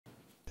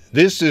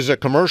This is a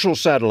commercial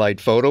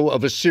satellite photo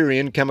of a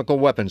Syrian chemical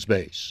weapons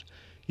base.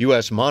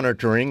 U.S.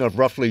 monitoring of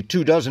roughly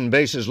 24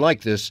 bases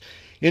like this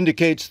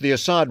indicates the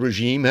Assad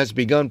regime has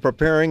begun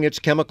preparing its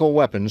chemical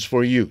weapons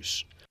for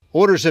use.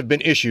 Orders have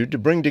been issued to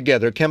bring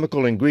together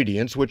chemical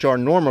ingredients which are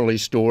normally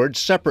stored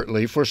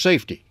separately for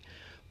safety,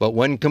 but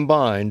when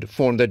combined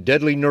form the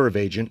deadly nerve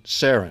agent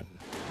sarin.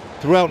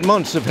 Throughout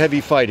months of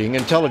heavy fighting,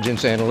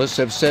 intelligence analysts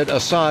have said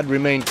Assad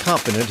remained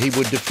confident he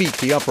would defeat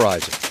the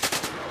uprising.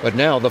 But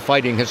now the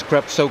fighting has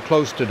crept so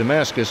close to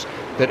Damascus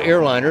that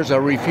airliners are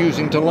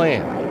refusing to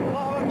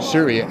land.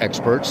 Syria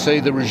experts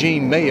say the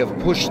regime may have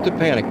pushed the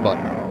panic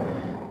button,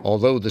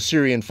 although the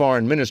Syrian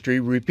Foreign Ministry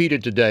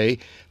repeated today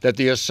that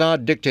the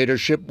Assad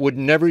dictatorship would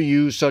never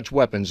use such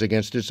weapons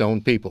against its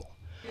own people.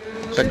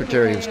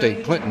 Secretary of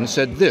State Clinton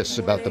said this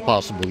about the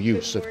possible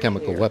use of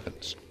chemical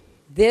weapons.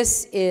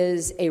 This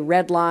is a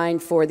red line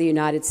for the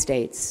United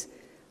States.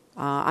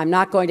 I'm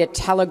not going to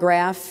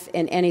telegraph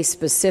in any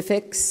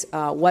specifics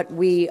what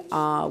we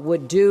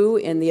would do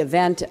in the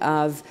event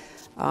of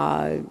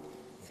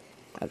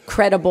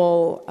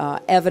credible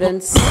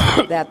evidence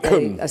that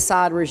the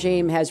Assad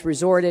regime has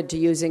resorted to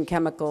using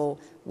chemical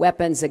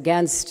weapons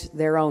against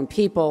their own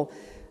people.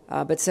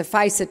 But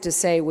suffice it to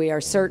say, we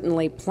are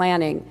certainly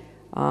planning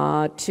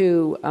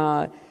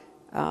to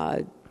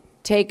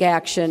take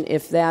action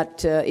if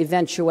that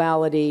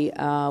eventuality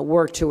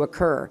were to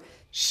occur.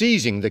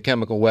 Seizing the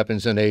chemical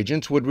weapons and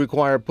agents would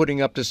require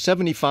putting up to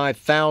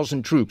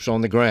 75,000 troops on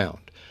the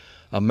ground,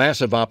 a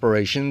massive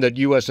operation that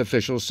U.S.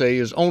 officials say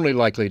is only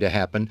likely to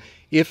happen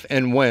if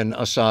and when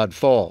Assad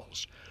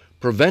falls.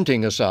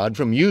 Preventing Assad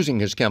from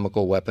using his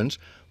chemical weapons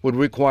would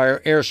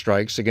require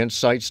airstrikes against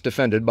sites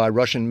defended by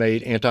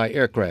Russian-made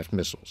anti-aircraft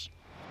missiles.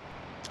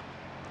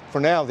 For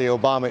now, the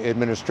Obama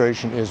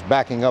administration is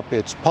backing up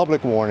its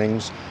public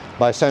warnings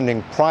by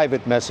sending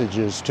private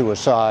messages to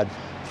Assad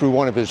through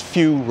one of his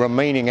few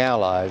remaining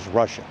allies,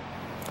 Russia.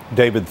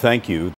 David, thank you.